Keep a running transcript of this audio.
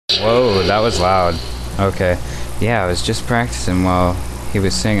Whoa, that was loud. Okay. Yeah, I was just practicing while he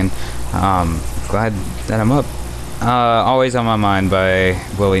was singing. Glad that I'm up. Always on My Mind by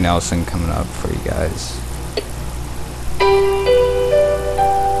Willie Nelson coming up for you guys.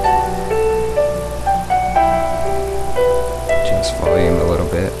 Just volume a little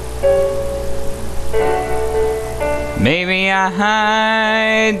bit. Maybe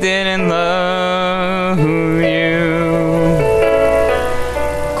I didn't love you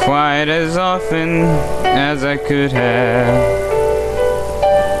quite as often as I could have.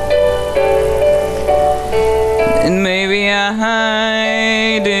 And maybe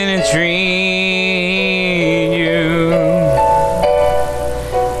I didn't treat you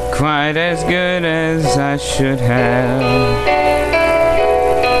quite as good as I should have.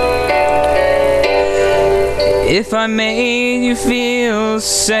 If I made you feel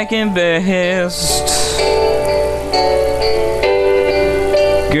second best,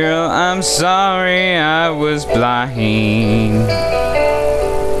 girl, I'm sorry I was blind.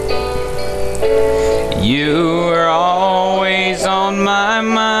 You were always on my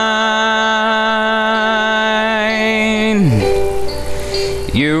mind.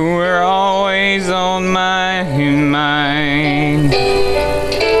 You were always on my mind.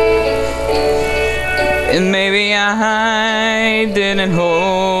 And maybe I didn't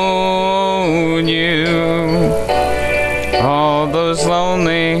hold you all those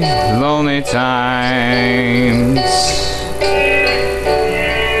lonely, lonely times.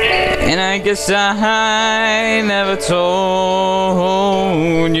 And I guess I never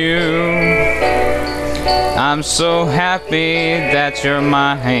told you I'm so happy that you're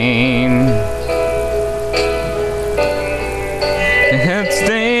mine. It's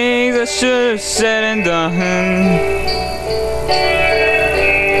things I should have said and done,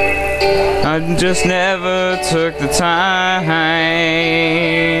 I just never took the time.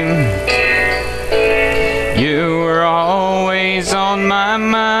 You were always on my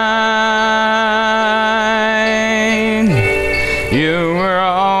mind. You were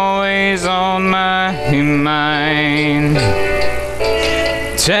always on my mind.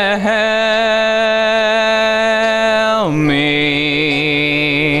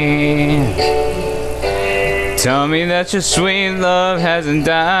 Tell me that your sweet love hasn't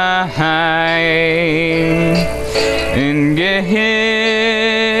died, and give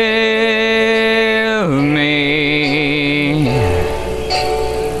me.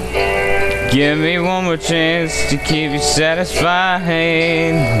 Give me one more chance to keep you satisfied,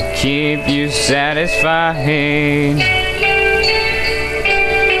 keep you satisfied.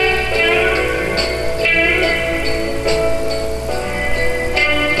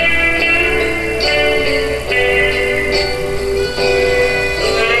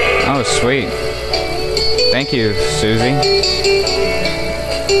 Oh, sweet. Thank you, Susie.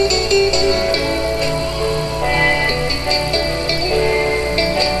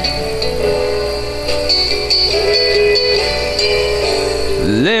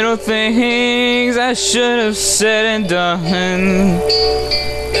 Little things I should have said and done,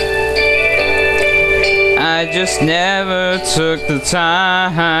 I just never took the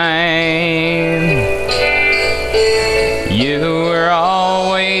time. You were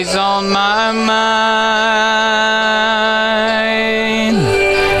always on my mind.